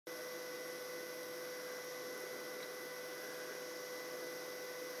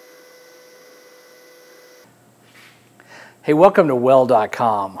Hey, welcome to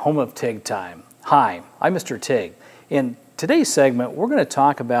Weld.com, home of TIG time. Hi, I'm Mr. TIG. In today's segment, we're going to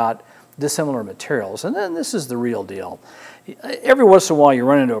talk about dissimilar materials, and then this is the real deal. Every once in a while you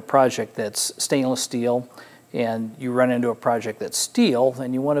run into a project that's stainless steel, and you run into a project that's steel,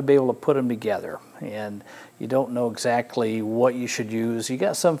 and you want to be able to put them together. And you don't know exactly what you should use. You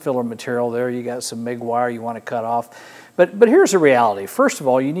got some filler material there, you got some MIG wire you want to cut off. But here's the reality. First of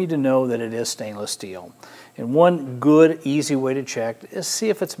all, you need to know that it is stainless steel. And one good, easy way to check is see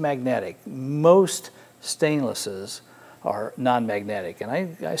if it's magnetic. Most stainlesses are non-magnetic, and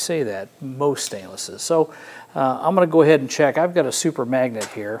I say that, most stainlesses. So I'm going to go ahead and check. I've got a super magnet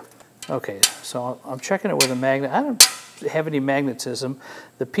here. Okay, so I'm checking it with a magnet. I don't have any magnetism.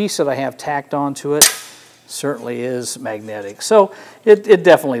 The piece that I have tacked onto it certainly is magnetic. So it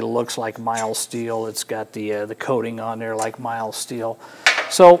definitely looks like mild steel. It's got the coating on there like mild steel.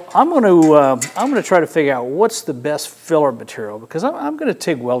 So I'm going to try to figure out what's the best filler material, because I'm going to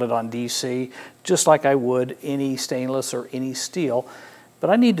TIG weld it on DC just like I would any stainless or any steel. But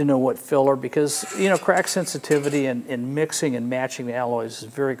I need to know what filler, because crack sensitivity and mixing and matching the alloys is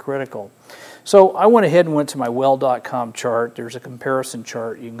very critical. So I went ahead and went to my Weld.com chart. There's a comparison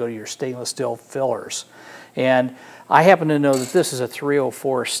chart. You can go to your stainless steel fillers. And I happen to know that this is a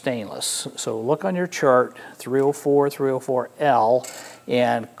 304 stainless. So look on your chart, 304, 304L,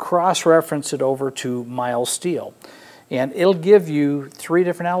 and cross-reference it over to mild steel. And it'll give you 3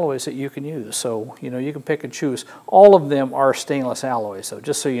 different alloys that you can use. So, you can pick and choose. All of them are stainless alloys, so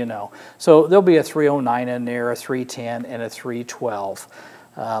just so you know. So there'll be a 309 in there, a 310, and a 312.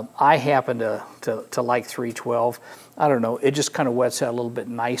 I happen to like 312. I don't know, it just kind of wets out a little bit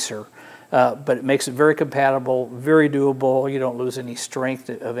nicer. But it makes it very compatible, very doable. You don't lose any strength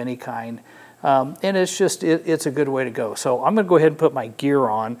of any kind. And it's a good way to go. So I'm going to go ahead and put my gear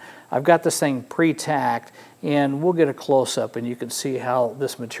on. I've got this thing pre-tacked, and we'll get a close-up and you can see how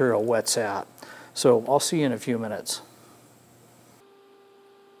this material wets out. So I'll see you in a few minutes.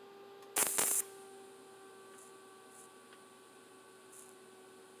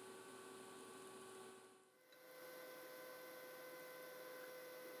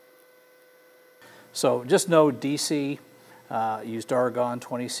 So just know DC, used argon,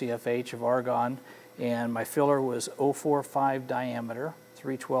 20 CFH of argon, and my filler was 045 diameter,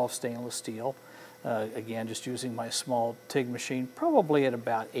 312 stainless steel. Again, just using my small TIG machine, probably at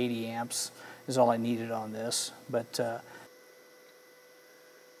about 80 amps is all I needed on this. But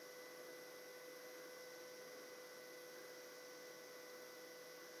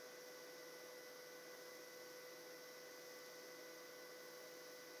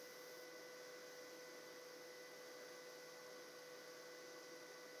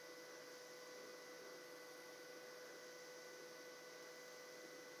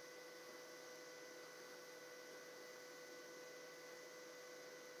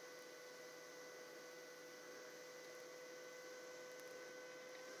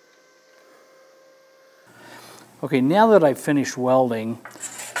okay, now that I've finished welding,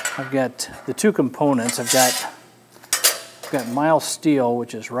 I've got the 2 components. I've got mild steel,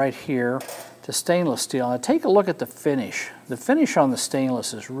 which is right here, to stainless steel. Now take a look at the finish. The finish on the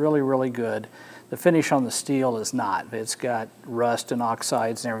stainless is really, really good. The finish on the steel is not. It's got rust and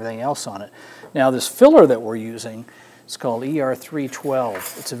oxides and everything else on it. Now this filler that we're using, it's called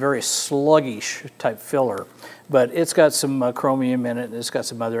ER312. It's a very sluggish type filler, but it's got some chromium in it, and it's got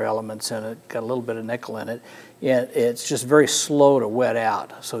some other elements in it, got a little bit of nickel in it. It's just very slow to wet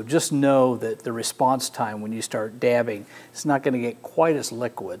out. So just know that the response time when you start dabbing, it's not going to get quite as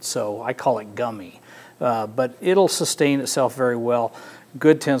liquid. So I call it gummy, but it'll sustain itself very well.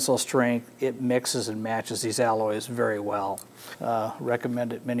 Good tensile strength. It mixes and matches these alloys very well.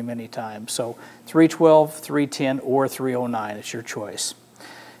 Recommend it many, many times. So 312, 310, or 309, it's your choice.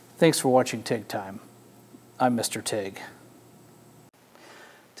 Thanks for watching TIG Time. I'm Mr. TIG.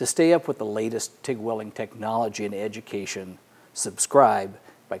 To stay up with the latest TIG welding technology and education, subscribe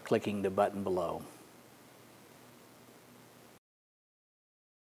by clicking the button below.